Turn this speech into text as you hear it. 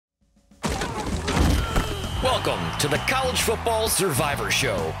Welcome to the College Football Survivor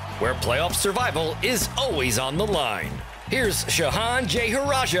Show, where playoff survival is always on the line. Here's Shehan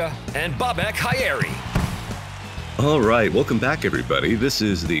Jeyarajah and Bobak Hayeri. All right, welcome back, everybody. This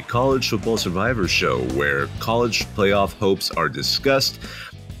is the College Football Survivor Show, where college playoff hopes are discussed,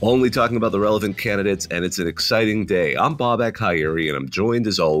 only talking about the relevant candidates, and it's an exciting day. I'm Bobak Hayeri, and I'm joined,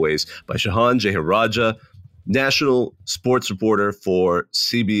 as always, by Shehan Jeyarajah, national sports reporter for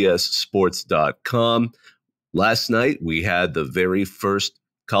CBSSports.com. Last night, we had the very first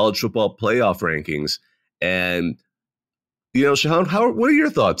college football playoff rankings. And, you know, Shehan, what are your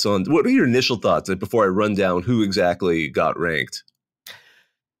thoughts what are your initial thoughts before I run down who exactly got ranked?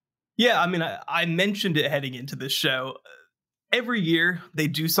 Yeah, I mean, I mentioned it heading into this show. Every year, they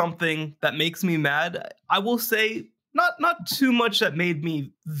do something that makes me mad. I will say not too much that made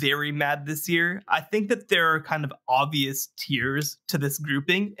me very mad this year. I think that there are kind of obvious tiers to this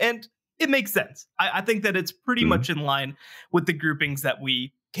grouping, and it makes sense. I think that it's pretty much in line with the groupings that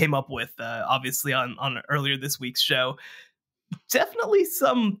we came up with, obviously, on earlier this week's show. Definitely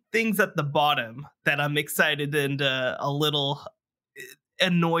some things at the bottom that I'm excited and a little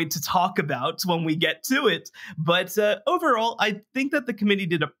annoyed to talk about when we get to it. But overall, I think that the committee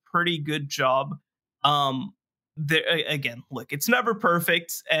did a pretty good job. Again, look, it's never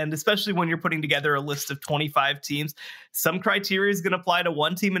perfect, and especially when you're putting together a list of 25 teams, some criteria is going to apply to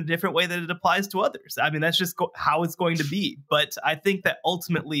one team in a different way than it applies to others. I mean, that's just how it's going to be. But I think that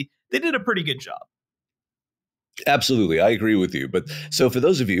ultimately they did a pretty good job. Absolutely, I agree with you. But so for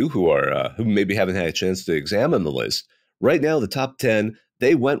those of you who maybe haven't had a chance to examine the list, right now the top 10,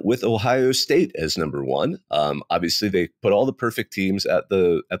 they went with Ohio State as number one. Obviously, they put all the perfect teams at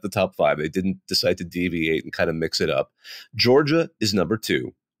the top 5. They didn't decide to deviate and kind of mix it up. Georgia is number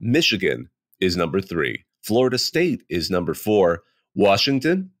 2. Michigan is number 3. Florida State is number 4.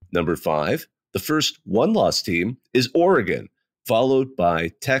 Washington, number 5. The first one-loss team is Oregon, followed by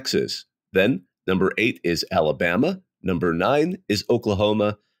Texas. Then number 8 is Alabama. Number 9 is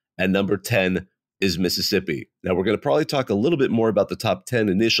Oklahoma. And number 10 is Mississippi. Now, we're going to probably talk a little bit more about the top 10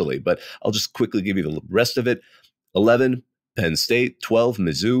 initially, but I'll just quickly give you the rest of it. 11, Penn State. 12,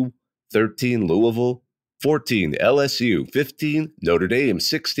 Mizzou. 13, Louisville. 14, LSU. 15, Notre Dame.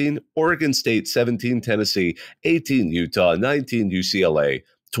 16, Oregon State. 17, Tennessee. 18, Utah. 19, UCLA.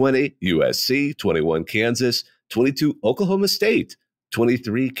 20, USC. 21, Kansas. 22, Oklahoma State.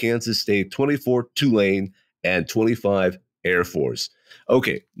 23, Kansas State. 24, Tulane. And 25, Air Force.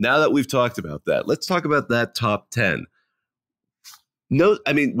 Okay, now that we've talked about that, let's talk about that top 10. No,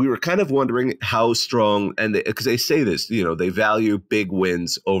 I mean, we were kind of wondering how strong, and because they say this, you know, they value big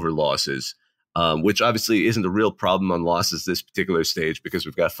wins over losses, which obviously isn't a real problem on losses this particular stage because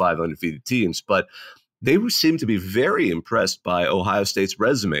we've got 5 undefeated teams. But they seem to be very impressed by Ohio State's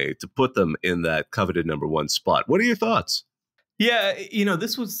resume to put them in that coveted number 1 spot. What are your thoughts? Yeah, you know,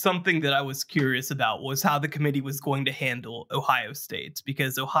 this was something that I was curious about, was how the committee was going to handle Ohio State,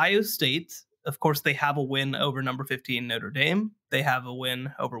 because Ohio State, of course, they have a win over number 15 Notre Dame. They have a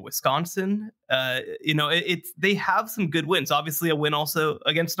win over Wisconsin. You know, they have some good wins. Obviously, a win also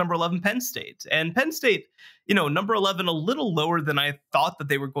against number 11 Penn State. And Penn State, you know, number 11, a little lower than I thought that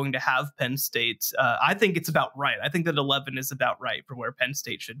they were going to have Penn State. I think it's about right. I think that 11 is about right for where Penn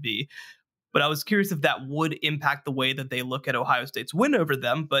State should be. But I was curious if that would impact the way that they look at Ohio State's win over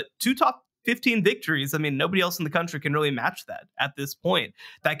them. But 2 top 15 victories, I mean, nobody else in the country can really match that at this point.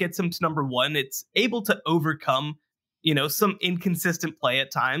 That gets them to number 1. It's able to overcome, you know, some inconsistent play at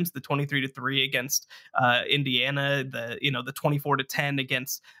times, the 23-3 against Indiana, the 24-10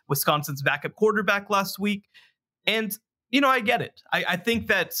 against Wisconsin's backup quarterback last week. And, you know, I get it. I think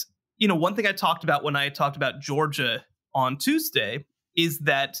that, you know, one thing I talked about when I talked about Georgia on Tuesday is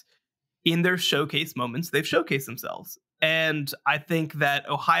that in their showcase moments, they've showcased themselves. And I think that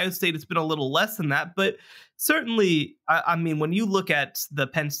Ohio State has been a little less than that. But certainly, I mean, when you look at the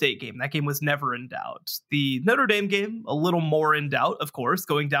Penn State game, that game was never in doubt. The Notre Dame game, a little more in doubt, of course,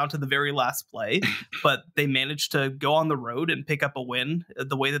 going down to the very last play. But they managed to go on the road and pick up a win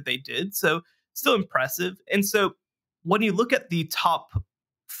the way that they did. So still impressive. And so when you look at the top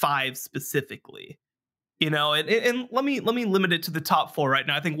 5 specifically, you know, and let me limit it to the top 4 right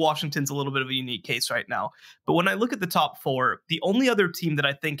now. I think Washington's a little bit of a unique case right now. But when I look at the top 4, the only other team that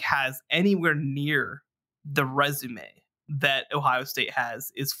I think has anywhere near the resume that Ohio State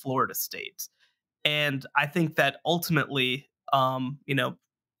has is Florida State. And I think that ultimately, you know,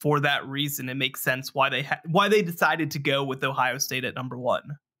 for that reason, it makes sense why they decided to go with Ohio State at number 1.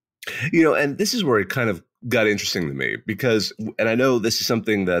 You know, and this is where it kind of got interesting to me because, and I know this is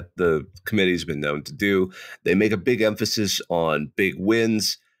something that the committee's been known to do. They make a big emphasis on big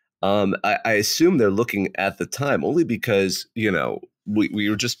wins. I assume they're looking at the time only because, we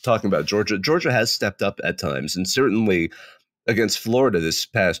were just talking about Georgia. Georgia has stepped up at times, and certainly against Florida this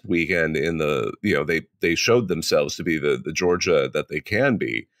past weekend they showed themselves to be the Georgia that they can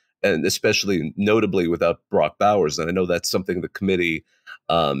be, and especially notably without Brock Bowers. And I know that's something the committee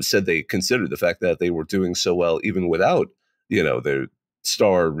said they considered, the fact that they were doing so well even without, their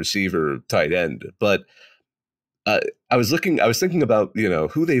star receiver tight end. But I was thinking about,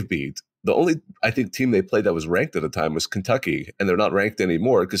 who they've beat. The only, I think, team they played that was ranked at the time was Kentucky, and they're not ranked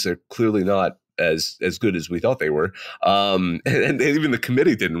anymore because they're clearly not as good as we thought they were. And even the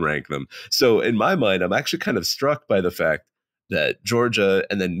committee didn't rank them. So in my mind, I'm actually kind of struck by the fact that Georgia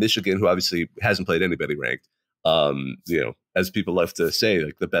and then Michigan, who obviously hasn't played anybody ranked, as people love to say,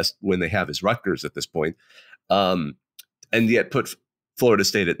 like the best win they have is Rutgers at this point, and yet put Florida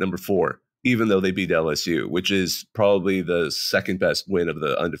State at number 4. Even though they beat LSU, which is probably the second best win of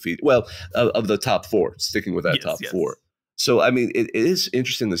the undefeated, of the top 4, sticking with that top 4. So, I mean, it is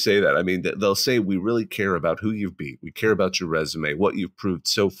interesting to say that. I mean, they'll say, we really care about who you've beat. We care about your resume, what you've proved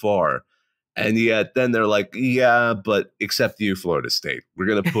so far. And yet then they're like, yeah, but except you, Florida State. We're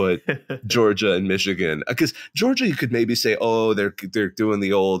going to put Georgia and Michigan. Because Georgia, you could maybe say, oh, they're doing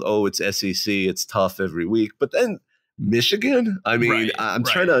the old, oh, it's SEC, it's tough every week. But then Michigan? I mean, I'm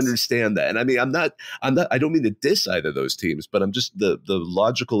trying to understand that. And I mean, I don't mean to diss either of those teams, but I'm just the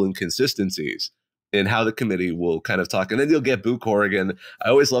logical inconsistencies in how the committee will kind of talk. And then you'll get Boo Corrigan. I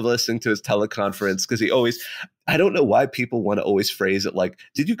always love listening to his teleconference because I don't know why people want to always phrase it like,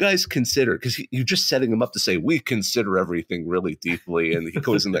 did you guys consider? Because you're just setting him up to say, we consider everything really deeply. And he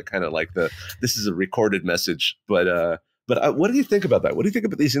goes in that kind of like this is a recorded message. But what do you think about that? What do you think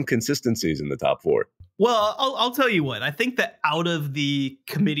about these inconsistencies in the top 4? Well, I'll tell you what. I think that out of the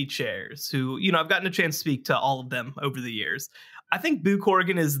committee chairs who, I've gotten a chance to speak to all of them over the years, I think Boo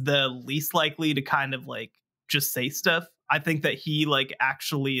Corrigan is the least likely to kind of like just say stuff. I think that he like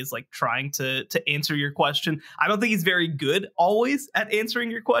actually is like trying to answer your question. I don't think he's very good always at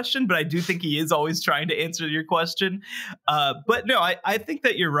answering your question, but I do think he is always trying to answer your question. But no, I think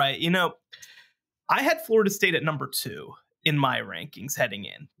that you're right. I had Florida State at number 2 in my rankings heading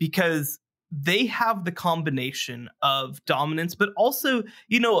in because they have the combination of dominance, but also,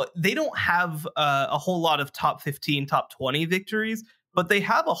 they don't have a whole lot of top 15, top 20 victories, but they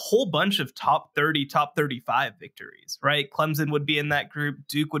have a whole bunch of top 30, top 35 victories, right? Clemson would be in that group.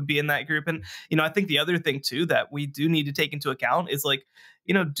 Duke would be in that group. And, I think the other thing, too, that we do need to take into account is like,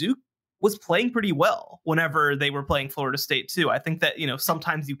 Duke was playing pretty well whenever they were playing Florida State, too. I think that,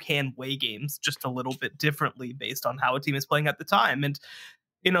 sometimes you can weigh games just a little bit differently based on how a team is playing at the time. And,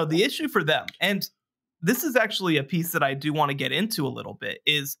 the issue for them, and this is actually a piece that I do want to get into a little bit,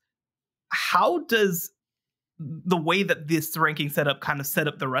 is how does the way that this ranking setup kind of set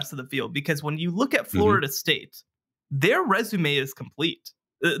up the rest of the field? Because when you look at Florida State, their resume is complete.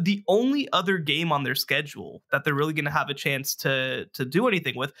 The only other game on their schedule that they're really going to have a chance to do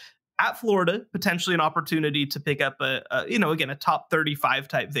anything with, at Florida, potentially an opportunity to pick up a top 35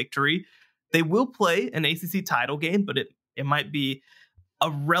 type victory. They will play an ACC title game, but it might be a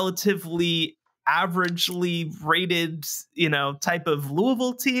relatively averagely rated, type of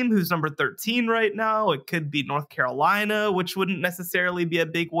Louisville team who's number 13 right now. It could be North Carolina, which wouldn't necessarily be a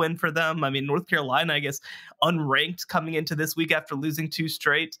big win for them. I mean, North Carolina, I guess, unranked coming into this week after losing 2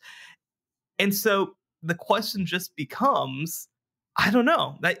 straight. And so the question just becomes, I don't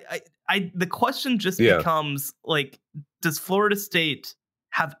know. The question just becomes like, does Florida State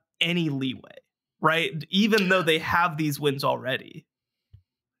have any leeway, right? Even though they have these wins already.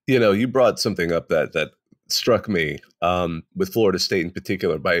 You brought something up that struck me with Florida State in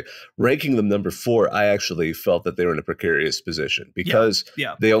particular. By ranking them number 4, I actually felt that they were in a precarious position because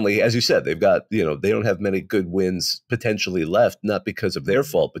they only, as you said, they've got, they don't have many good wins potentially left, not because of their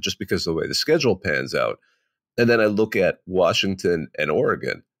fault, but just because of the way the schedule pans out. And then I look at Washington and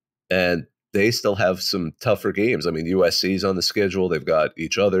Oregon, and they still have some tougher games. I mean, USC's on the schedule. They've got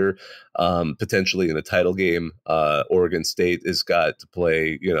each other potentially in a title game. Oregon State has got to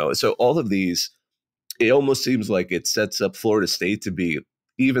play, So all of these, it almost seems like it sets up Florida State to be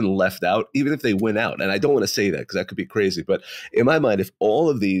even left out, even if they win out. And I don't want to say that because that could be crazy. But in my mind, if all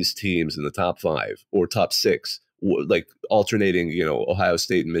of these teams in the top 5 or top 6, like alternating, Ohio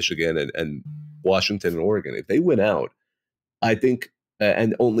State and Michigan and Washington and Oregon, if they win out, I think,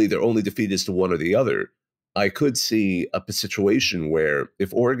 and their only defeat is to one or the other, I could see a situation where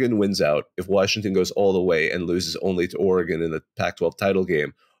if Oregon wins out, if Washington goes all the way and loses only to Oregon in the Pac-12 title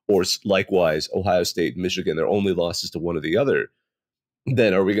game, or likewise Ohio State and Michigan, their only losses to one or the other,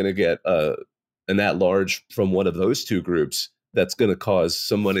 then are we going to get an at-large from one of those two groups that's going to cause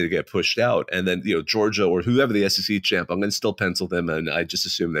some money to get pushed out. And then, Georgia or whoever the SEC champ, I'm going to still pencil them, and I just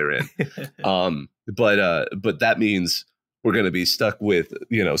assume they're in. But that means we're going to be stuck with,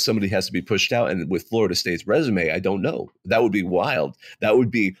 somebody has to be pushed out. And with Florida State's resume, I don't know. That would be wild. That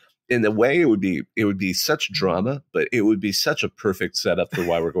would be, in a way, it would be such drama, but it would be such a perfect setup for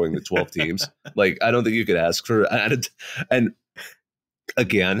why we're going to 12 teams. Like, I don't think you could ask for, and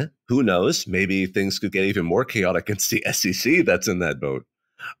again, who knows? Maybe things could get even more chaotic against the SEC that's in that boat.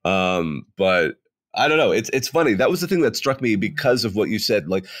 But I don't know. It's funny. That was the thing that struck me because of what you said.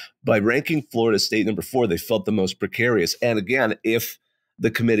 Like, by ranking Florida State number 4, they felt the most precarious. And again, if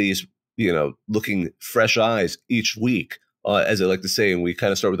the committee's, looking fresh eyes each week, as I like to say, and we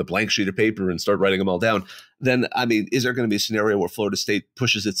kind of start with a blank sheet of paper and start writing them all down, then, I mean, is there going to be a scenario where Florida State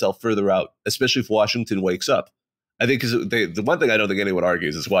pushes itself further out, especially if Washington wakes up? I think because the one thing I don't think anyone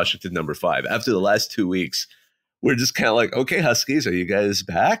argues is Washington number 5. After the last 2 weeks, we're just kind of like, okay, Huskies, are you guys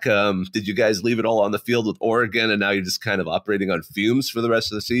back? Did you guys leave it all on the field with Oregon, and now you're just kind of operating on fumes for the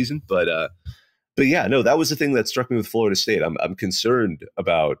rest of the season? But yeah, no, that was the thing that struck me with Florida State. I'm concerned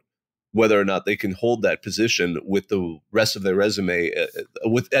about whether or not they can hold that position with the rest of their resume.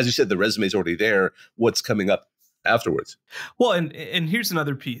 With, as you said, the resume is already there. What's coming up afterwards? Well, and here's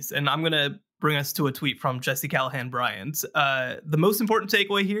another piece, and I'm going to bring us to a tweet from Jesse Callahan Bryant. The most important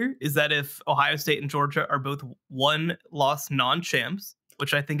takeaway here is that if Ohio State and Georgia are both one-loss non-champs,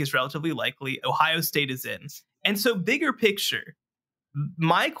 which I think is relatively likely, Ohio State is in. And so, bigger picture,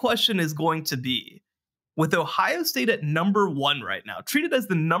 my question is going to be, with Ohio State at number 1 right now, treated as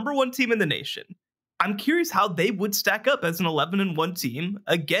the number 1 team in the nation, I'm curious how they would stack up as an 11-1 team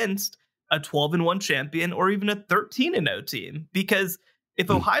against a 12-1 champion or even a 13-0 team. Because if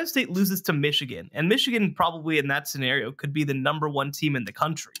Ohio State loses to Michigan, and Michigan probably in that scenario could be the number 1 team in the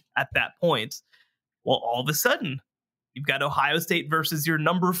country at that point, well, all of a sudden, you've got Ohio State versus your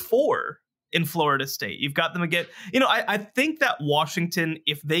number 4 in Florida State. You've got them again. I think that Washington,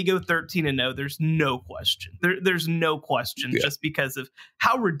 if they go 13-0, there's no question. There's no question, just because of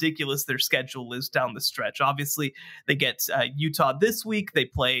how ridiculous their schedule is down the stretch. Obviously, they get Utah this week. They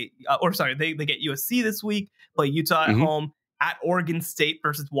play, they get USC this week, play Utah at home, at Oregon State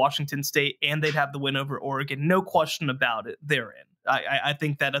versus Washington State, and they'd have the win over Oregon. No question about it. They're in. I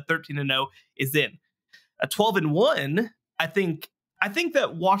think that a 13-0 is in. A 12-1, I think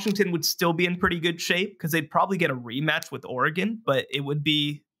that Washington would still be in pretty good shape because they'd probably get a rematch with Oregon, but it would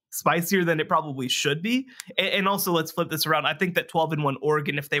be spicier than it probably should be. And also, let's flip this around. I think that 12-1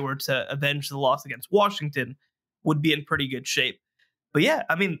 Oregon, if they were to avenge the loss against Washington, would be in pretty good shape. But yeah,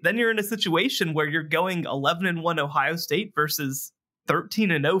 I mean, then you're in a situation where you're going 11-1 Ohio State versus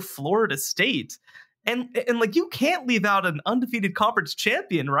 13-0 Florida State. And like, you can't leave out an undefeated conference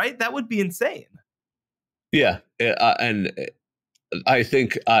champion, right? That would be insane. Yeah. And I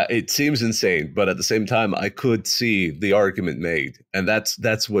think it seems insane, but at the same time, I could see the argument made. And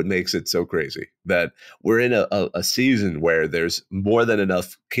that's what makes it so crazy, that we're in a season where there's more than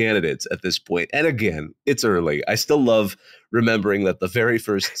enough candidates at this point. And again, it's early. I still love remembering that the very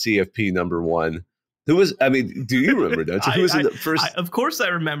first CFP number 1, who was, I mean, do you remember, don't you? Who was in the first? Of course I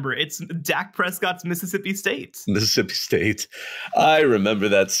remember. It's Dak Prescott's Mississippi State. Mississippi State. I remember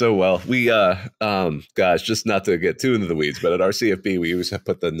that so well. We, gosh, just not to get too into the weeds, but at our CFB, we used to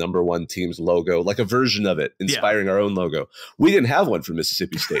put the number 1 team's logo, like a version of it, inspiring our own logo. We didn't have one for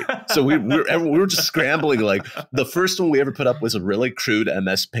Mississippi State. So we were just scrambling. Like, the first one we ever put up was a really crude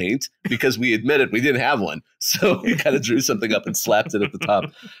MS Paint because we admitted we didn't have one. So we kind of drew something up and slapped it at the top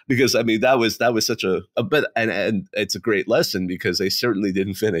because, I mean, that was such a bit, and it's a great lesson because they certainly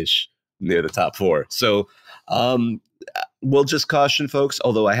didn't finish near the top 4. So we'll just caution folks,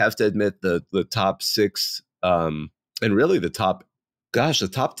 although I have to admit the top 6 and really the top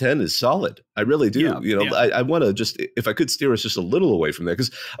 10 is solid. I really do. I want to just, if I could steer us just a little away from that, because,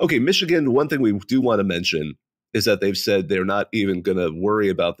 okay, Michigan, one thing we do want to mention is that they've said they're not even going to worry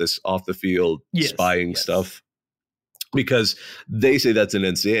about this off the field spying stuff, because they say that's an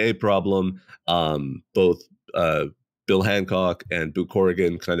NCAA problem. Both Bill Hancock and Boo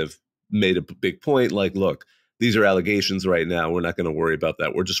Corrigan kind of made a big point, like, look, these are allegations right now. We're not going to worry about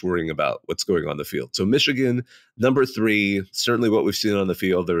that. We're just worrying about what's going on the field. So Michigan, number 3, certainly what we've seen on the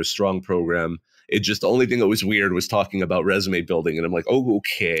field, they're a strong program. It just, the only thing that was weird was talking about resume building. And I'm like, oh,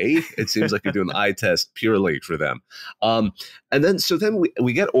 okay. It seems like you're doing an eye test purely for them. And then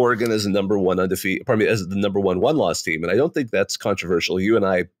we get Oregon as a number 1 undefeated, pardon me, as the number 1 one-loss team. And I don't think that's controversial. You and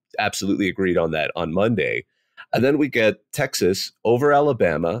I absolutely agreed on that on Monday. And then we get Texas over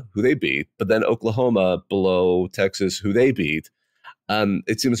Alabama, who they beat, but then Oklahoma below Texas, who they beat.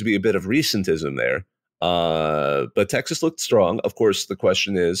 It seems to be a bit of recentism there. But Texas looked strong. Of course, the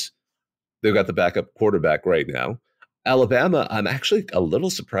question is, they've got the backup quarterback right now. Alabama, I'm actually a little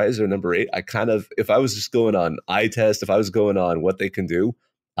surprised they're number 8. If I was just going on eye test, if I was going on what they can do,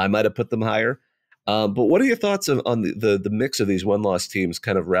 I might have put them higher. But what are your thoughts on the mix of these one-loss teams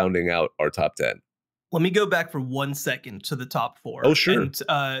kind of rounding out our top 10? Let me go back for 1 second to the top 4. Oh, sure. And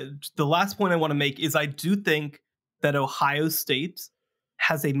the last point I want to make is I do think that Ohio State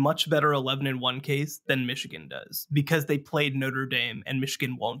has a much better 11-1 case than Michigan does because they played Notre Dame and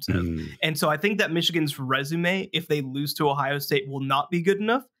Michigan won't have. And so I think that Michigan's resume, if they lose to Ohio State, will not be good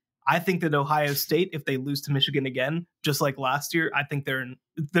enough. I think that Ohio State, if they lose to Michigan again, just like last year, I think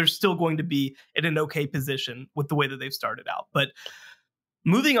they're still going to be in an okay position with the way that they've started out. But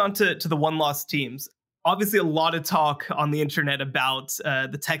moving on to the one-loss teams, obviously a lot of talk on the internet about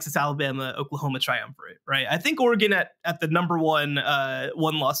the Texas, Alabama, Oklahoma triumvirate, right? I think Oregon at the number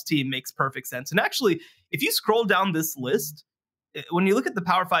one-loss team makes perfect sense. And actually, if you scroll down this list, when you look at the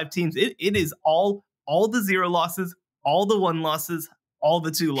Power 5 teams, it is all the 0 losses, all the 1 losses, all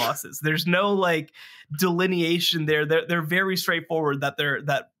the 2 losses. There's no like delineation there. They're very straightforward that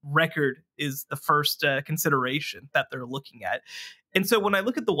that record is the first consideration that they're looking at. And so when I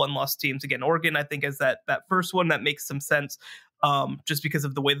look at the 1-loss teams, again, Oregon, I think is that first one that makes some sense just because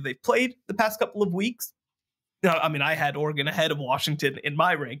of the way that they've played the past couple of weeks. Now, I mean, I had Oregon ahead of Washington in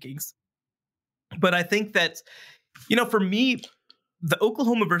my rankings. But I think that, for me, the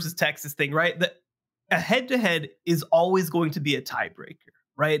Oklahoma versus Texas thing, right? A head-to-head is always going to be a tiebreaker,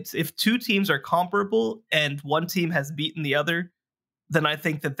 right? If 2 teams are comparable and one team has beaten the other, then I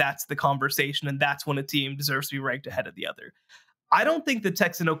think that that's the conversation, and that's when a team deserves to be ranked ahead of the other. I don't think the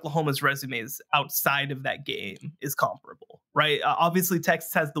Texas and Oklahoma's resumes outside of that game is comparable, right? Obviously,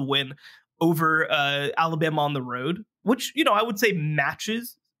 Texas has the win over Alabama on the road, which, I would say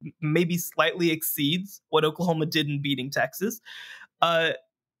matches, maybe slightly exceeds what Oklahoma did in beating Texas.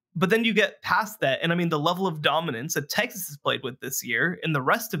 But then you get past that. And I mean, the level of dominance that Texas has played with this year in the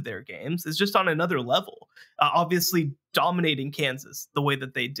rest of their games is just on another level. Obviously, dominating Kansas the way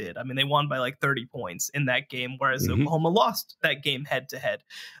that they did. I mean, they won by like 30 points in that game, whereas Oklahoma lost that game head to head.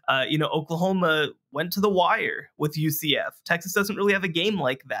 Oklahoma went to the wire with UCF. Texas doesn't really have a game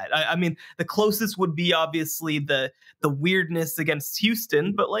like that. I mean, the closest would be obviously the weirdness against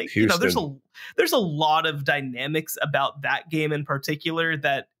Houston, but like, Houston. there's a lot of dynamics about that game in particular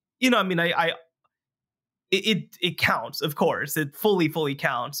that, it counts, of course. It fully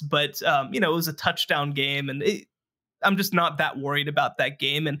counts. But, it was a touchdown game, and I'm just not that worried about that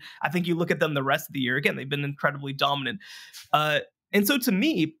game. And I think you look at them the rest of the year, again, they've been incredibly dominant. And so to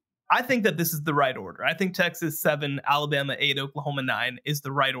me, I think that this is the right order. I think Texas 7, Alabama 8, Oklahoma 9 is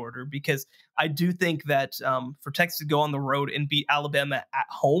the right order, because I do think that for Texas to go on the road and beat Alabama at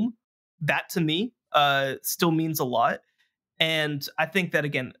home, that to me still means a lot. And I think that,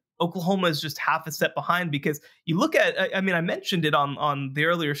 again, Oklahoma is just half a step behind, because you look at, I mentioned it on the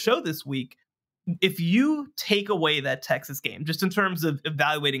earlier show this week. If you take away that Texas game, just in terms of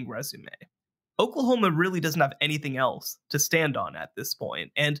evaluating resume, Oklahoma really doesn't have anything else to stand on at this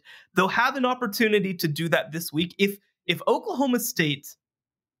point. And they'll have an opportunity to do that this week. If Oklahoma State,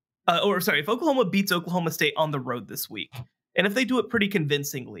 if Oklahoma beats Oklahoma State on the road this week, and if they do it pretty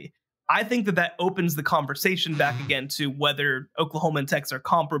convincingly, I think that opens the conversation back again to whether Oklahoma and Texas are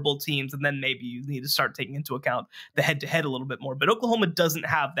comparable teams, and then maybe you need to start taking into account the head-to-head a little bit more. But Oklahoma doesn't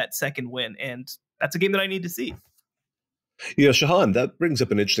have that second win, and that's a game that I need to see. Shehan, that brings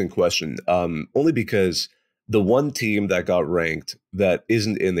up an interesting question, only because the one team that got ranked that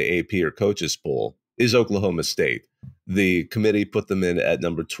isn't in the AP or coaches poll is Oklahoma State. The committee put them in at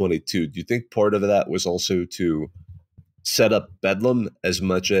number 22. Do you think part of that was also to set up Bedlam, as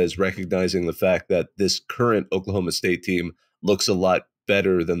much as recognizing the fact that this current Oklahoma State team looks a lot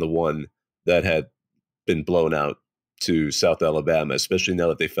better than the one that had been blown out to South Alabama, especially now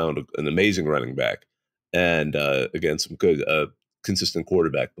that they found an amazing running back and, again, some good, consistent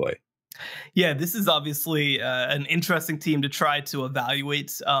quarterback play? Yeah, this is obviously an interesting team to try to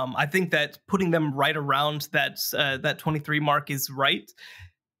evaluate. I think that putting them right around that 23 mark is right.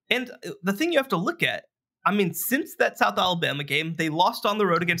 And the thing you have to look at, since that South Alabama game, they lost on the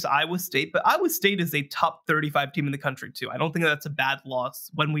road against Iowa State, but Iowa State is a top 35 team in the country too. I don't think that's a bad loss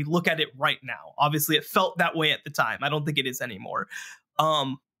when we look at it right now. Obviously, it felt that way at the time. I don't think it is anymore.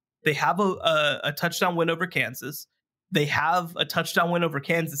 They have a touchdown win over Kansas. They have a touchdown win over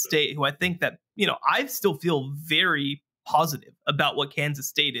Kansas State, who I think that, I still feel very positive about what Kansas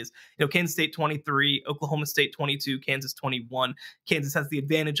State is. Kansas State 23, Oklahoma State 22, Kansas 21. Kansas has the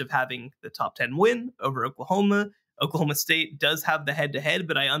advantage of having the top 10 win over Oklahoma. Oklahoma State does have the head-to-head,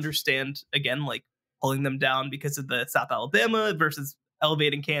 but I understand, again, like, pulling them down because of the South Alabama versus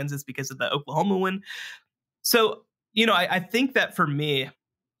elevating Kansas because of the Oklahoma win. So, I think that for me,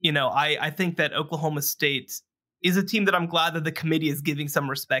 I think that Oklahoma State is a team that I'm glad that the committee is giving some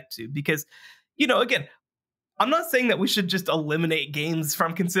respect to because, again, I'm not saying that we should just eliminate games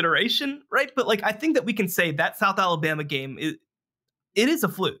from consideration, right? But I think that we can say that South Alabama game, it is a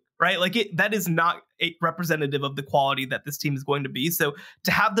fluke, right? That is not a representative of the quality that this team is going to be. So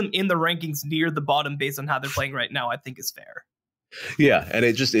to have them in the rankings near the bottom based on how they're playing right now, I think is fair. Yeah, and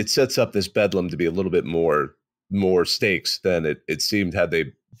it sets up this bedlam to be a little bit more stakes than it seemed had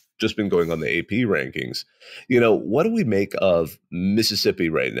they just been going on the AP rankings. What do we make of Mississippi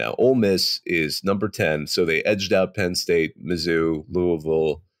right now? Ole Miss is number 10, so they edged out Penn State, Mizzou,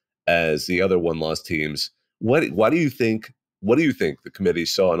 Louisville as the other one-loss teams. What do you think the committee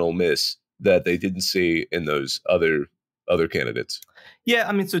saw in Ole Miss that they didn't see in those other candidates? Yeah,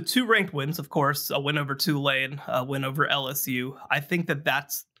 I mean, so 2 ranked wins, of course, a win over Tulane, a win over LSU. I think that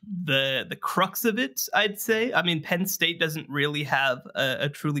that's the crux of it, I'd say. I mean, Penn State doesn't really have a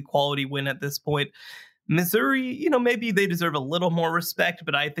truly quality win at this point. Missouri, maybe they deserve a little more respect,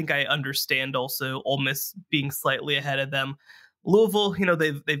 but I think I understand also Ole Miss being slightly ahead of them. Louisville,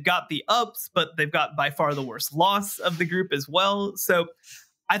 they've got the ups, but they've got by far the worst loss of the group as well. So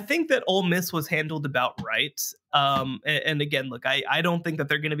I think that Ole Miss was handled about right. And again, look, I don't think that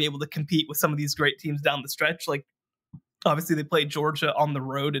they're going to be able to compete with some of these great teams down the stretch. Obviously, they played Georgia on the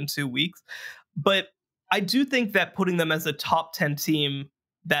road in 2 weeks. But I do think that putting them as a top 10 team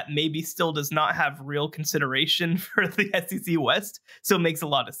that maybe still does not have real consideration for the SEC West, so it makes a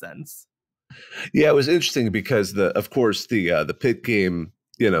lot of sense. Yeah, it was interesting because of course the Pitt game,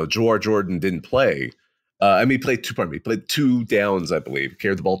 Jawar Jordan didn't play. He played two downs, I believe.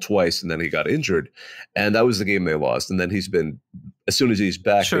 Carried the ball twice, and then he got injured, and that was the game they lost. And then as soon as he's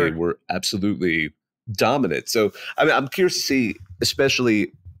back, Sure, they were absolutely dominant. So I'm curious to see,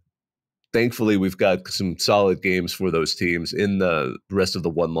 especially. Thankfully, we've got some solid games for those teams in the rest of the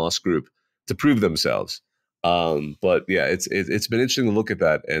one-loss group to prove themselves. But yeah, it's been interesting to look at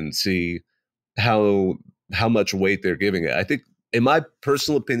that and see how much weight they're giving it. I think, in my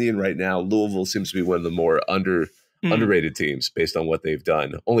personal opinion, right now, Louisville seems to be one of the more underrated teams based on what they've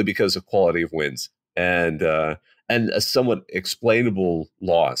done, only because of quality of wins and a somewhat explainable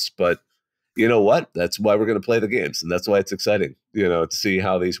loss. But you know what? That's why we're going to play the games, and that's why it's exciting, to see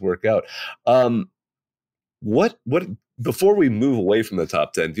how these work out. What before we move away from the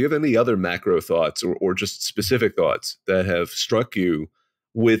top 10, do you have any other macro thoughts or just specific thoughts that have struck you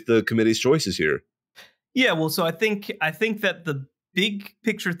with the committee's choices here? Yeah, well, so I think that the big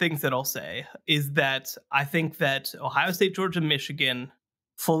picture things that I'll say is that I think that Ohio State, Georgia, Michigan,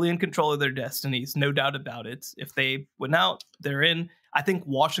 fully in control of their destinies, no doubt about it. If they win out, they're in. I think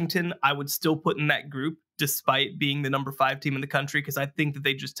Washington, I would still put in that group, despite being the number 5 team in the country, because I think that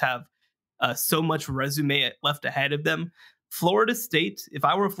they just have so much resume left ahead of them. Florida State, if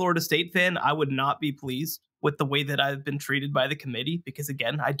I were a Florida State fan, I would not be pleased with the way that I've been treated by the committee, because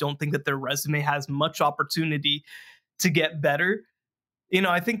again, I don't think that their resume has much opportunity to get better.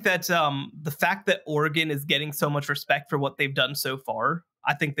 I think that the fact that Oregon is getting so much respect for what they've done so far,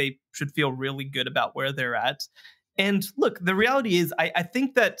 I think they should feel really good about where they're at. And look, the reality is, I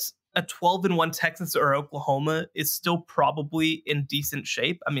think that a 12-1 Texas or Oklahoma is still probably in decent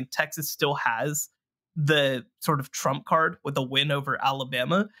shape. I mean, Texas still has the sort of trump card with a win over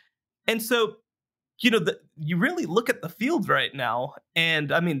Alabama. And so, you really look at the field right now,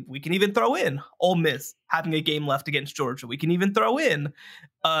 and I mean, we can even throw in Ole Miss having a game left against Georgia. We can even throw in,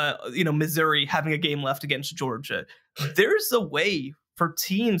 Missouri having a game left against Georgia. There's a way for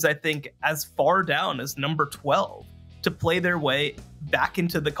teams, I think, as far down as number 12 to play their way back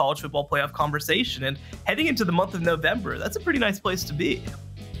into the college football playoff conversation. And heading into the month of November, that's a pretty nice place to be.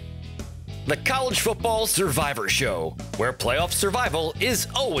 The College Football Survivor Show, where playoff survival is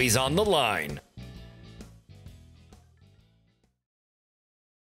always on the line.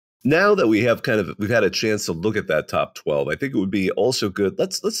 Now that we've had a chance to look at that top 12, I think it would be also good.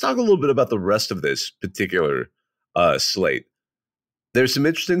 Let's talk a little bit about the rest of this particular slate. There's some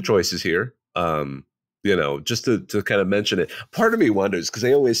interesting choices here. Just to kind of mention it. Part of me wonders, because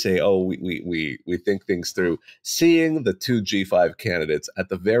they always say, "Oh, we think things through." Seeing the 2 G5 candidates at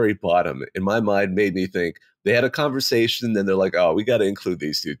the very bottom, in my mind, made me think they had a conversation, and they're like, "Oh, we got to include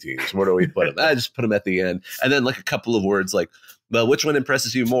these 2 teams. Where do we put them?" I just put them at the end, and then a couple of words like, "Well, which one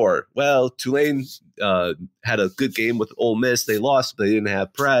impresses you more?" Well, Tulane had a good game with Ole Miss. They lost, but they didn't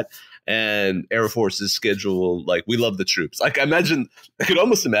have Pratt. And Air Force's schedule, we love the troops. I could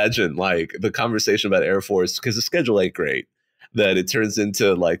almost imagine the conversation about Air Force, because the schedule ain't great. that it turns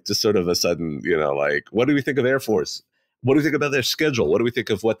into like just sort of a sudden, like, what do we think of Air Force? What do we think about their schedule? What do we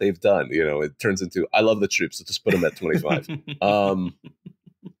think of what they've done? It turns into, I love the troops. Let's just put them at 25.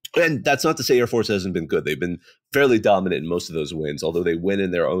 And that's not to say Air Force hasn't been good. They've been fairly dominant in most of those wins, although they win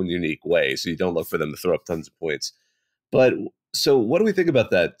in their own unique way. So you don't look for them to throw up tons of points. But so what do we think about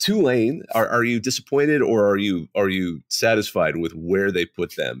that? Tulane, are you disappointed, or are you satisfied with where they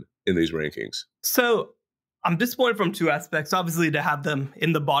put them in these rankings? So I'm disappointed from two aspects. Obviously, to have them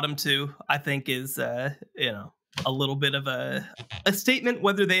in the bottom two, I think is, a little bit of a statement,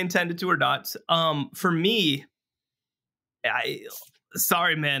 whether they intended to or not. For me,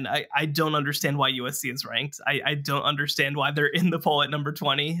 sorry, man. I don't understand why USC is ranked. I don't understand why they're in the poll at number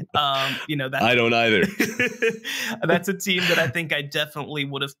 20. I don't either. That's a team that I think I definitely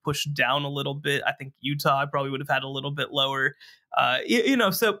would have pushed down a little bit. I think Utah I probably would have had a little bit lower.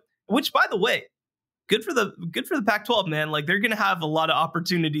 So, which, by the way, good for the Pac-12, man. Like, they're going to have a lot of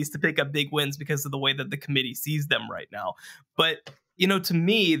opportunities to pick up big wins because of the way that the committee sees them right now. But to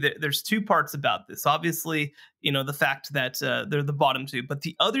me, there's two parts about this. Obviously, the fact that they're the bottom two. But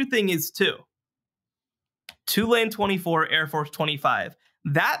the other thing is, too, Tulane 24, Air Force 25.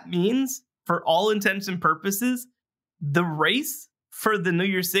 That means, for all intents and purposes, the race for the New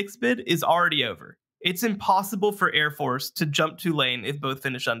Year's Six bid is already over. It's impossible for Air Force to jump Tulane if both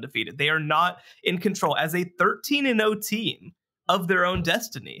finish undefeated. They are not in control as a 13-0 team of their own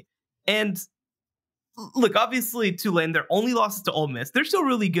destiny. And look, obviously, Tulane, their only losses to Ole Miss, they're still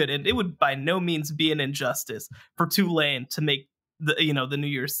really good, and it would by no means be an injustice for Tulane to make the New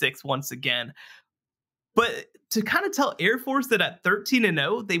Year's Six once again. But to kind of tell Air Force that at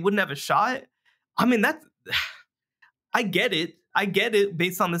 13-0 they wouldn't have a shot, I mean, I get it. I get it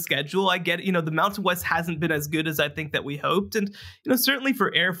based on the schedule. I get it. The Mountain West hasn't been as good as I think that we hoped. And, certainly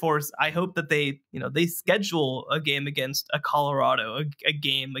for Air Force, I hope that they schedule a game against a Colorado, a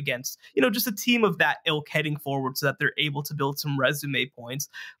game against, just a team of that ilk heading forward so that they're able to build some resume points.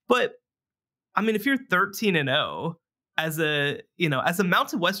 But I mean, if you're 13-0 as a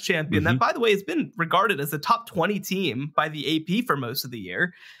Mountain West champion, that, by the way, has been regarded as a top 20 team by the AP for most of the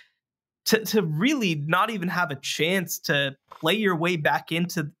year, to really not even have a chance to play your way back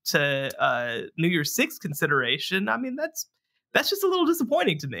into New Year's Six consideration, I mean, that's just a little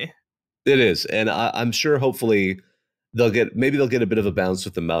disappointing to me. It is, and I'm sure hopefully they'll get a bit of a bounce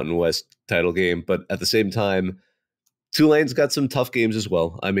with the Mountain West title game, but at the same time, Tulane's got some tough games as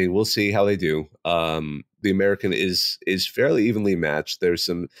well. I mean, we'll see how they do. The American is fairly evenly matched. There's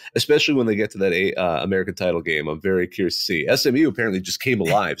some, especially when they get to that American title game. I'm very curious to see. SMU apparently just came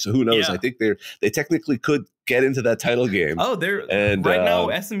alive, so who knows? Yeah. I think they technically could get into that title game. Oh,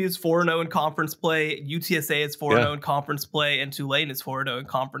 now SMU is 4-0 in conference play. UTSA is 4-0 in conference play, and Tulane is 4-0 in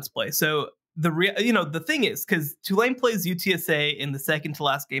conference play. So the thing is, because Tulane plays UTSA in the second to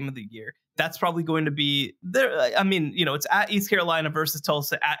last game of the year, that's probably going to be there. I mean, it's at East Carolina versus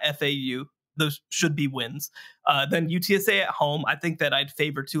Tulsa at FAU. Those should be wins. Then UTSA at home. I think that I'd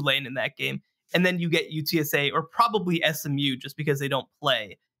favor Tulane in that game. And then you get UTSA or probably SMU just because they don't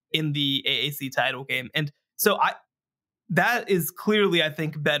play in the AAC title game. And so that is clearly, I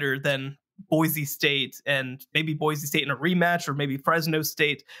think, better than Boise State, and maybe Boise State in a rematch, or maybe Fresno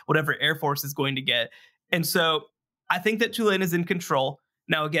State, whatever Air Force is going to get. And so I think that Tulane is in control.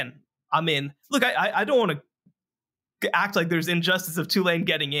 Now, again, I mean, look, I don't want to act like there's injustice of Tulane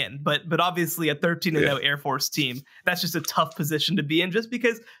getting in, but obviously a 13-0 Air Force team, that's just a tough position to be in, just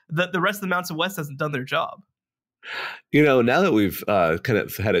because the rest of the Mountain West hasn't done their job. Now that we've kind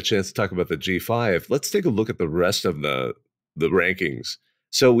of had a chance to talk about the G5, let's take a look at the rest of the rankings.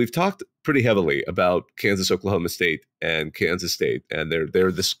 So we've talked pretty heavily about Kansas, Oklahoma State, and Kansas State, and they're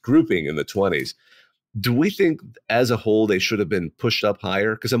this grouping in the 20s. Do we think as a whole they should have been pushed up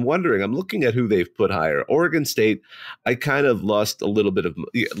higher? Because I'm looking at who they've put higher. Oregon State, I kind of lost a little bit of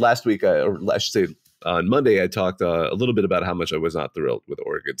last week, or I should say on Monday, I talked a little bit about how much I was not thrilled with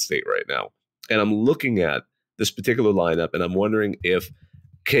Oregon State right now. And I'm looking at this particular lineup, and I'm wondering if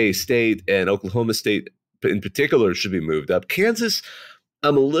K-State and Oklahoma State in particular should be moved up. Kansas,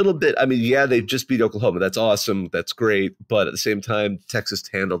 I'm a little bit, they just beat Oklahoma. That's awesome. That's great. But at the same time, Texas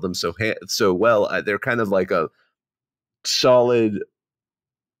handled them so well. They're kind of like a solid,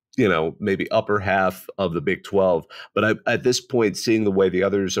 maybe upper half of the Big 12. But at this point, seeing the way the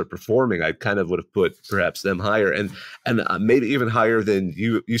others are performing, I kind of would have put perhaps them higher and maybe even higher than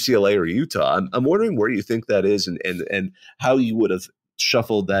UCLA or Utah. I'm wondering where you think that is and how you would have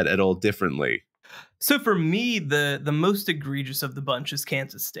shuffled that at all differently. So for me, the most egregious of the bunch is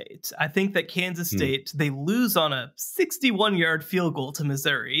Kansas State. I think that Kansas State, they lose on a 61-yard field goal to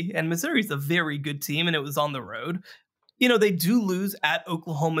Missouri, and Missouri's a very good team, and it was on the road. They do lose at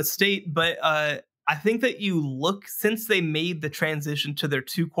Oklahoma State, but I think that you look since they made the transition to their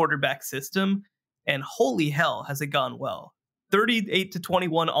 2-quarterback system, and holy hell, has it gone well.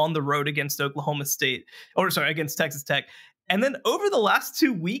 38-21 on the road against Oklahoma State, against Texas Tech. And then over the last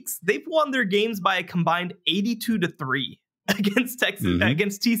 2 weeks, they've won their games by a combined 82-3 against Texas,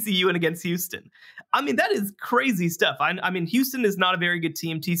 against TCU and against Houston. I mean, that is crazy stuff. I mean, Houston is not a very good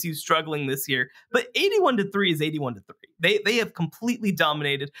team. TCU's struggling this year, but 81-3 is 81-3. They have completely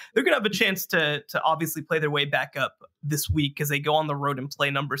dominated. They're going to have a chance to obviously play their way back up this week because they go on the road and play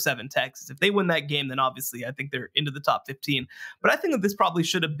number 7 Texas. If they win that game, then obviously I think they're into the top 15. But I think that this probably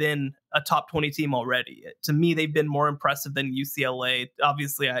should have been a top 20 team already. To me, they've been more impressive than UCLA.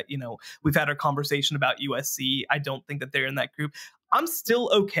 Obviously, we've had our conversation about USC. I don't think that they're in that group. I'm still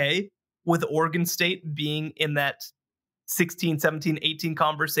okay with Oregon State being in that 16, 17, 18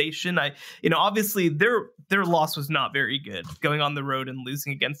 conversation. Obviously their loss was not very good going on the road and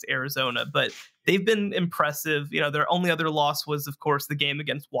losing against Arizona, but they've been impressive. Their only other loss was, of course, the game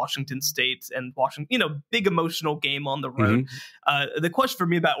against Washington State, and Washington, big emotional game on the road. The question for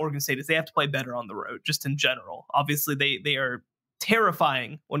me about Oregon State is they have to play better on the road, just in general. Obviously they are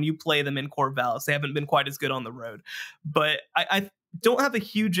terrifying when you play them in Corvallis. They haven't been quite as good on the road, but I don't have a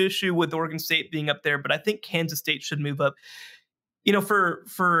huge issue with Oregon State being up there, but I think Kansas State should move up.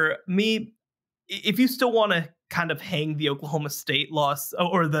 For me, if you still want to kind of hang the Oklahoma State loss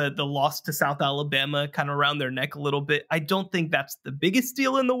or the loss to South Alabama kind of around their neck a little bit, I don't think that's the biggest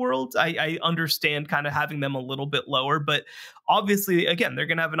deal in the world. I understand kind of having them a little bit lower, but obviously, again, they're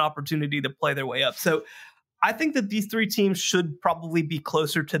going to have an opportunity to play their way up. So I think that these 3 teams should probably be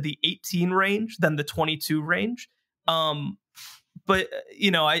closer to the 18 range than the 22 range. But,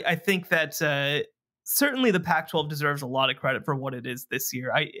 I think that certainly the Pac-12 deserves a lot of credit for what it is this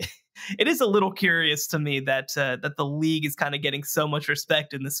year. It is a little curious to me that the league is kind of getting so much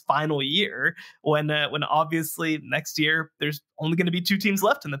respect in this final year when obviously next year there's only going to be 2 teams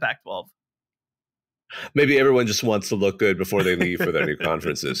left in the Pac-12. Maybe everyone just wants to look good before they leave for their new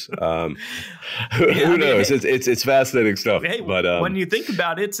conferences. Who knows? It's fascinating stuff. Hey, but when you think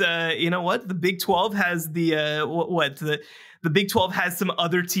about it, you know what? The Big 12 has the Big 12 has some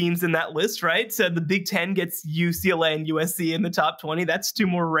other teams in that list, right? So the Big 10 gets UCLA and USC in the top 20. That's 2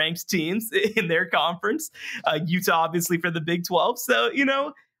 more ranked teams in their conference. Utah, obviously, for the Big 12. So,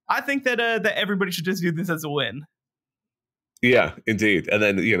 I think that everybody should just view this as a win. Yeah, indeed. And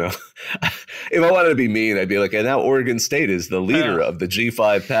then, if I wanted to be mean, I'd be like, and now Oregon State is the leader of the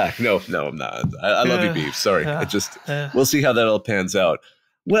G5 pack. No, I'm not. I love you, Beef. Sorry. We'll see how that all pans out.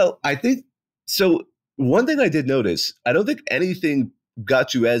 Well, I think so. One thing I did notice, I don't think anything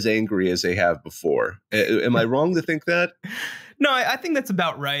got you as angry as they have before. Am I wrong to think that? No, I think that's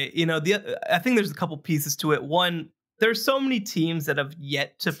about right. I think there's a couple pieces to it. One, there's so many teams that have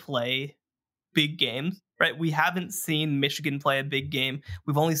yet to play big games, right? We haven't seen Michigan play a big game.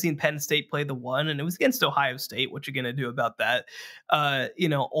 We've only seen Penn State play the one, and it was against Ohio State. What you going to do about that?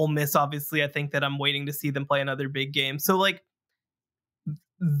 Ole Miss, obviously, I think that I'm waiting to see them play another big game. So,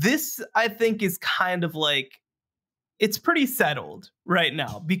 this, I think, is kind of it's pretty settled right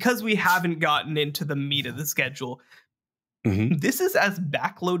now because we haven't gotten into the meat of the schedule. This is as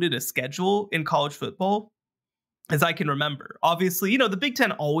backloaded a schedule in college football as I can remember. Obviously, the Big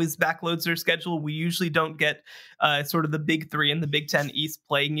Ten always backloads their schedule. We usually don't get sort of the Big 3 and the Big Ten East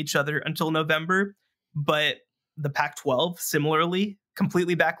playing each other until November. But the Pac-12, similarly,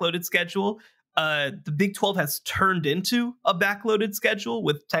 completely backloaded schedule. The Big 12 has turned into a backloaded schedule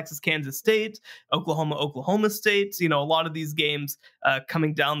with Texas, Kansas State, Oklahoma State, a lot of these games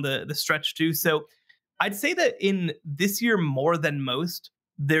coming down the stretch too. So I'd say that in this year, more than most,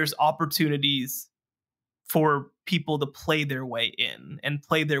 there's opportunities for people to play their way in and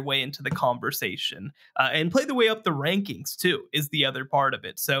play their way into the conversation and play their way up the rankings too, is the other part of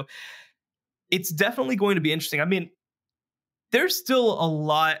it. So it's definitely going to be interesting. I mean, there's still a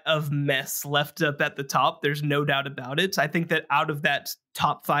lot of mess left up at the top. There's no doubt about it. I think that out of that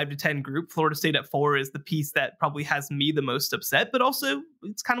top 5 to 10 group, Florida State at 4 is the piece that probably has me the most upset, but also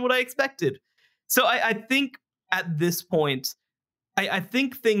it's kind of what I expected. So I think at this point, I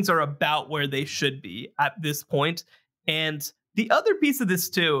think things are about where they should be at this point. And the other piece of this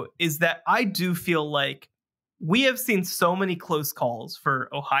too is that I do feel like we have seen so many close calls for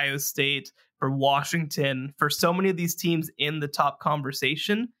Ohio State, for Washington, for so many of these teams in the top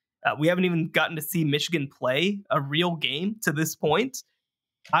conversation. We haven't even gotten to see Michigan play a real game to this point.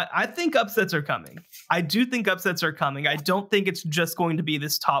 I think upsets are coming. I do think upsets are coming. I don't think it's just going to be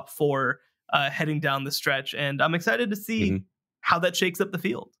this top 4 heading down the stretch. And I'm excited to see how that shakes up the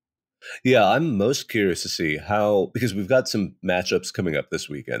field. Yeah, I'm most curious to see how, because we've got some matchups coming up this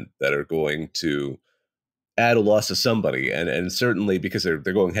weekend that are going to add a loss to somebody, and certainly because they're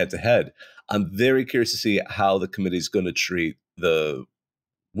going head to head. I'm very curious to see how the committee is going to treat the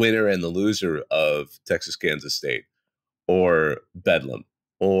winner and the loser of Texas Kansas State or Bedlam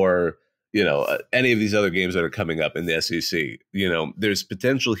or any of these other games that are coming up in the SEC. There's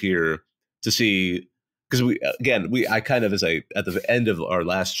potential here to see, because I kind of, at the end of our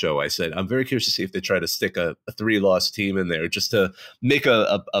last show, I said I'm very curious to see if they try to stick a 3-loss team in there just to make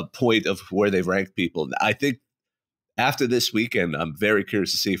a point of where they've ranked people. I think after this weekend, I'm very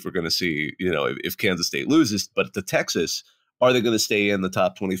curious to see if we're going to see, if Kansas State loses, but to Texas, are they going to stay in the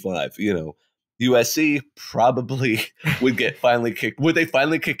top 25? USC probably would get finally kicked. Would they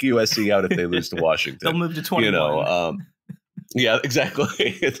finally kick USC out if they lose to Washington? They'll move to 21. Yeah,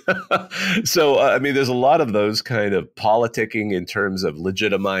 exactly. So, I mean, there's a lot of those kind of politicking in terms of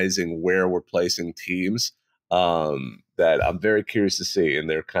legitimizing where we're placing teams that I'm very curious to see in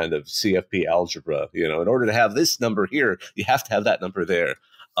their kind of CFP algebra. In order to have this number here, you have to have that number there.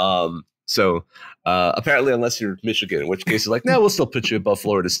 So apparently, unless you're Michigan, in which case it's like, no, we'll still put you above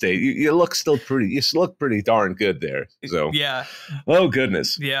Florida State. You look pretty darn good there. So yeah. Oh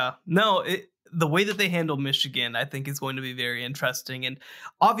goodness. Yeah. No. The way that they handle Michigan, I think, is going to be very interesting, and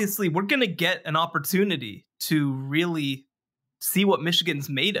obviously, we're going to get an opportunity to really see what Michigan's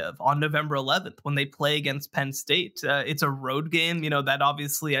made of on November 11th when they play against Penn State. It's a road game, that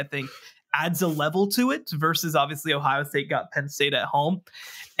obviously I think adds a level to it versus obviously Ohio State got Penn State at home.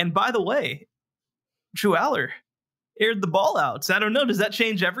 And by the way, Drew Aller aired the ball out. So I don't know. Does that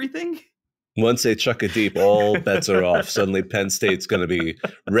change everything? Once they chuck it deep, all bets are off. Suddenly Penn State's going to be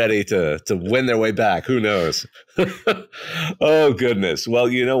ready to win their way back. Who knows? Oh, goodness. Well,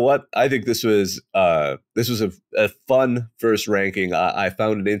 you know what? I think this was a fun first ranking. I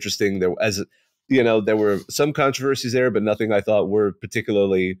found it interesting. There were some controversies there, but nothing I thought were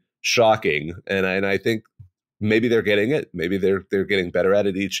particularly shocking. And I think maybe they're getting it. Maybe they're getting better at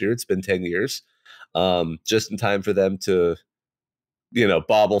it each year. It's been 10 years, just in time for them to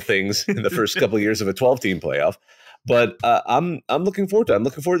bobble things in the first couple of years of a 12-team playoff. But I'm looking forward to it. I'm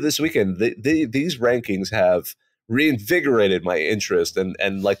looking forward to this weekend. These rankings have reinvigorated my interest.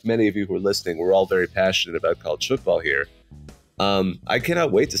 And like many of you who are listening, we're all very passionate about college football here. I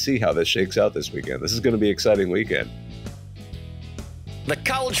cannot wait to see how this shakes out this weekend. This is going to be an exciting weekend. The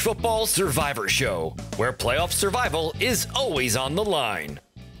College Football Survivor Show, where playoff survival is always on the line.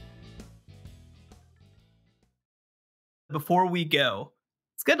 Before we go,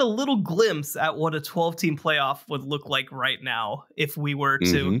 let's get a little glimpse at what a 12-team playoff would look like right now if we were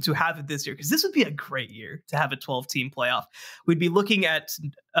to have it this year, because this would be a great year to have a 12-team playoff. We'd be looking at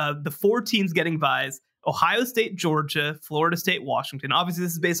the 4 teams getting byes: Ohio State, Georgia, Florida State, Washington. Obviously,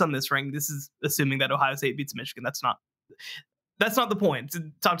 this is based on this ranking. This is assuming that Ohio State beats Michigan. That's not the point.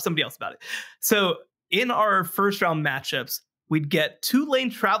 Talk to somebody else about it. So in our first round matchups, we'd get Tulane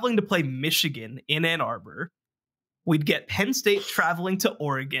traveling to play Michigan in Ann Arbor. We'd get Penn State traveling to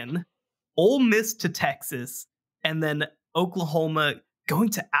Oregon, Ole Miss to Texas, and then Oklahoma going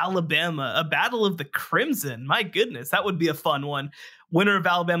to Alabama, a battle of the Crimson. My goodness, that would be a fun one. Winner of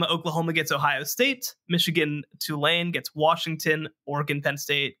Alabama, Oklahoma gets Ohio State, Michigan, Tulane gets Washington, Oregon, Penn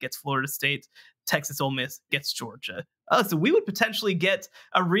State gets Florida State, Texas, Ole Miss gets Georgia. So we would potentially get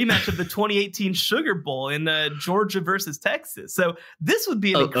a rematch of the 2018 Sugar Bowl in Georgia versus Texas. So this would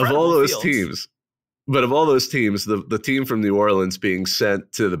be an incredible of all those field. Teams. But of all those teams, the team from New Orleans being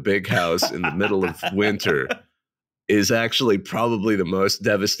sent to the big house in the middle of winter is actually probably the most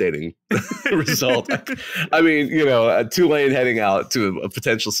devastating result. I mean, Tulane heading out to a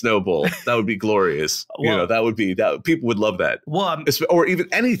potential snow bowl, that would be glorious. Well, that people would love that. Well, or even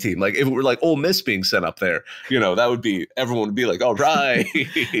any team, like if it were like Ole Miss being sent up there, everyone would be like, all right.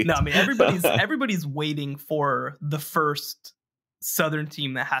 No, I mean, everybody's waiting for the first Southern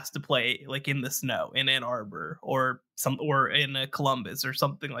team that has to play like in the snow in Ann Arbor or in Columbus or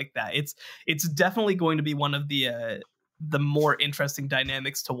something like that. It's definitely going to be one of the more interesting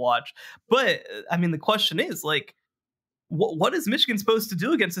dynamics to watch. But I mean, the question is like, what is Michigan supposed to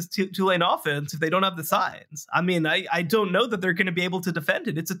do against this Tulane offense if they don't have the size? I mean, I don't know that they're going to be able to defend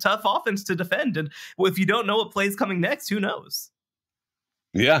it. It's a tough offense to defend, and if you don't know what plays coming next, who knows?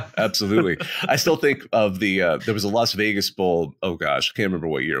 Yeah, absolutely. I still think of there was a Las Vegas Bowl. Oh gosh, I can't remember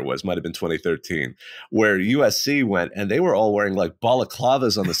what year it was. Might have been 2013, where USC went and they were all wearing like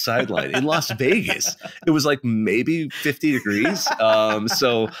balaclavas on the sideline in Las Vegas. It was like maybe 50 degrees.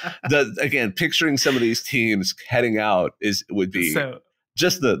 So again, picturing some of these teams heading out would be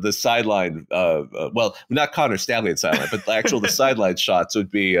just the sideline, well, not Connor Stanley at sideline, but the sideline shots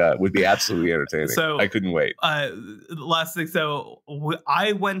would be absolutely entertaining. So I couldn't wait. Last thing, so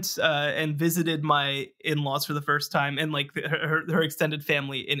I went and visited my in-laws for the first time, and like her extended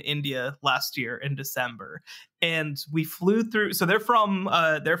family in India last year in December, and we flew through. So they're from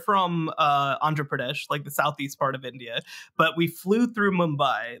Andhra Pradesh, like the southeast part of India, but we flew through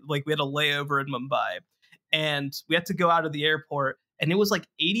Mumbai. Like we had a layover in Mumbai, and we had to go out of the airport. And it was like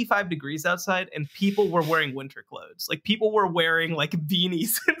 85 degrees outside, and people were wearing winter clothes. Like people were wearing like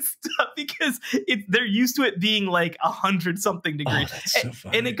beanies and stuff because they're used to it being like 100-something degrees. Oh, that's so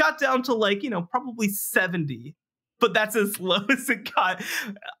funny. And it got down to like, probably 70, but that's as low as it got.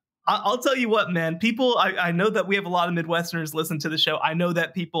 I'll tell you what, man, people, I know that we have a lot of Midwesterners listen to the show. I know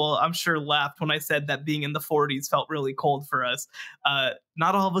that people, I'm sure, laughed when I said that being in the 40s felt really cold for us.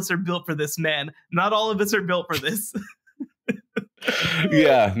 Not all of us are built for this, man. Not all of us are built for this.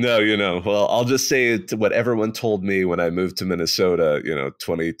 Yeah, no, well, I'll just say to what everyone told me when I moved to Minnesota,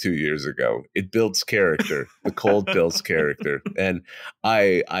 22 years ago. It builds character. The cold builds character. And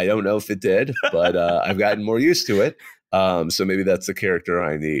I don't know if it did, but I've gotten more used to it. So maybe that's the character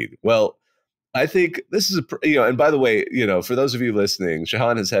I need. Well, I think this is and by the way, for those of you listening,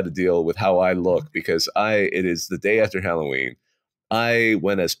 Shehan has had to deal with how I look because it is the day after Halloween. I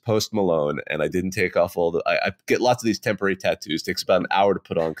went as Post Malone, and I didn't take off I get lots of these temporary tattoos. It takes about an hour to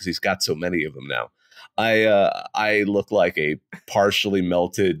put on because he's got so many of them now. I look like a partially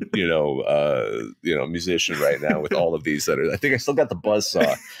melted, musician right now with all of these I think I still got the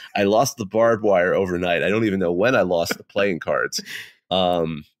buzzsaw. I lost the barbed wire overnight. I don't even know when I lost the playing cards.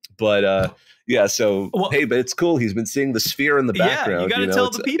 Yeah, so, hey, but it's cool. He's been seeing the sphere in the background. Yeah, you got to tell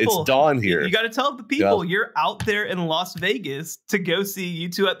the people. It's dawn here. You got to tell the people you're out there in Las Vegas to go see you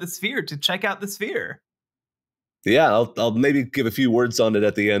two at the sphere, to check out the sphere. Yeah, I'll maybe give a few words on it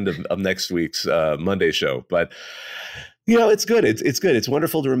at the end of next week's Monday show. But, it's good. It's good. It's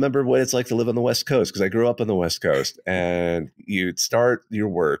wonderful to remember what it's like to live on the West Coast because I grew up on the West Coast, and you'd start your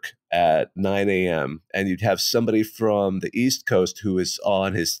work at 9 a.m. and you'd have somebody from the East Coast who is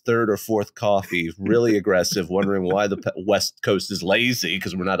on his third or fourth coffee, really aggressive, wondering why the West Coast is lazy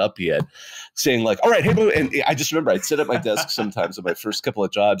because we're not up yet, saying like, all right, hey, boo. And I just remember I'd sit at my desk sometimes in my first couple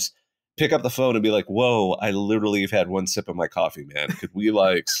of jobs, pick up the phone and be like, whoa, I literally have had one sip of my coffee, man. Could we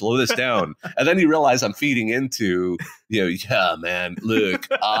slow this down? And then you realize I'm feeding into, yeah, man, look,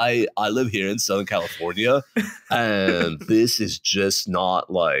 I live here in Southern California and this is just not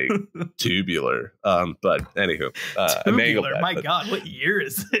like tubular. But anywho, tubular, my God, what year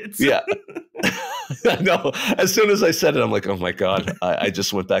is it? Yeah. No, as soon as I said it, I'm like, oh my God, I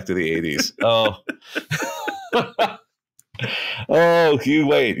just went back to the 80s. Oh. Oh,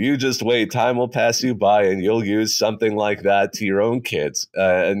 you just wait. Time will pass you by and you'll use something like that to your own kids.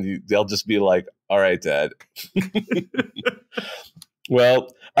 And they'll just be like, all right, Dad. Well,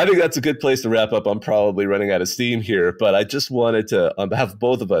 I think that's a good place to wrap up. I'm probably running out of steam here, but I just wanted to, on behalf of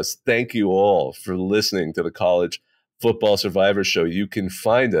both of us, thank you all for listening to the College Football Survivor Show. You can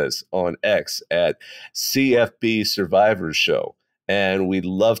find us on X at CFB Survivor Show. And we'd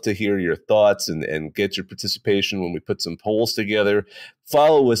love to hear your thoughts and get your participation when we put some polls together.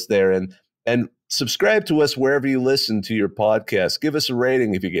 Follow us there and subscribe to us wherever you listen to your podcast. Give us a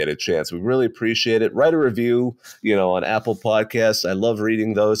rating if you get a chance. We really appreciate it. Write a review, on Apple Podcasts. I love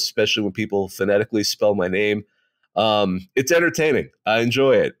reading those, especially when people phonetically spell my name. It's entertaining. I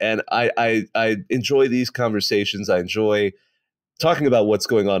enjoy it. And I enjoy these conversations. I enjoy talking about what's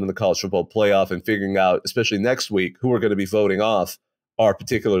going on in the college football playoff and figuring out, especially next week, who are going to be voting off our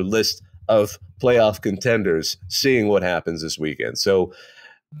particular list of playoff contenders, seeing what happens this weekend. So,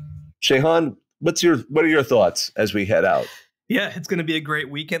 Shehan, what are your thoughts as we head out? Yeah, it's going to be a great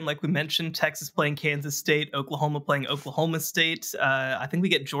weekend. Like we mentioned, Texas playing Kansas State, Oklahoma playing Oklahoma State. I think we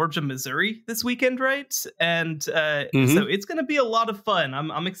get Georgia, Missouri this weekend, right? And so it's going to be a lot of fun.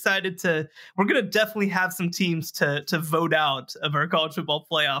 I'm excited we're going to definitely have some teams to vote out of our college football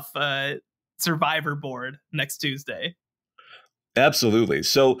playoff survivor board next Tuesday. Absolutely.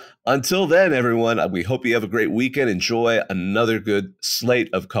 So until then, everyone, we hope you have a great weekend. Enjoy another good slate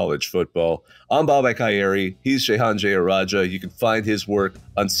of college football. I'm Bobak Hayeri. He's Shehan Jayaraja. You can find his work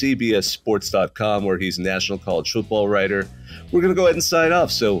on cbssports.com, where he's a national college football writer. We're going to go ahead and sign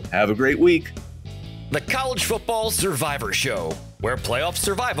off. So have a great week. The College Football Survivor Show, where playoff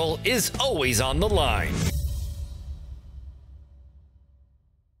survival is always on the line.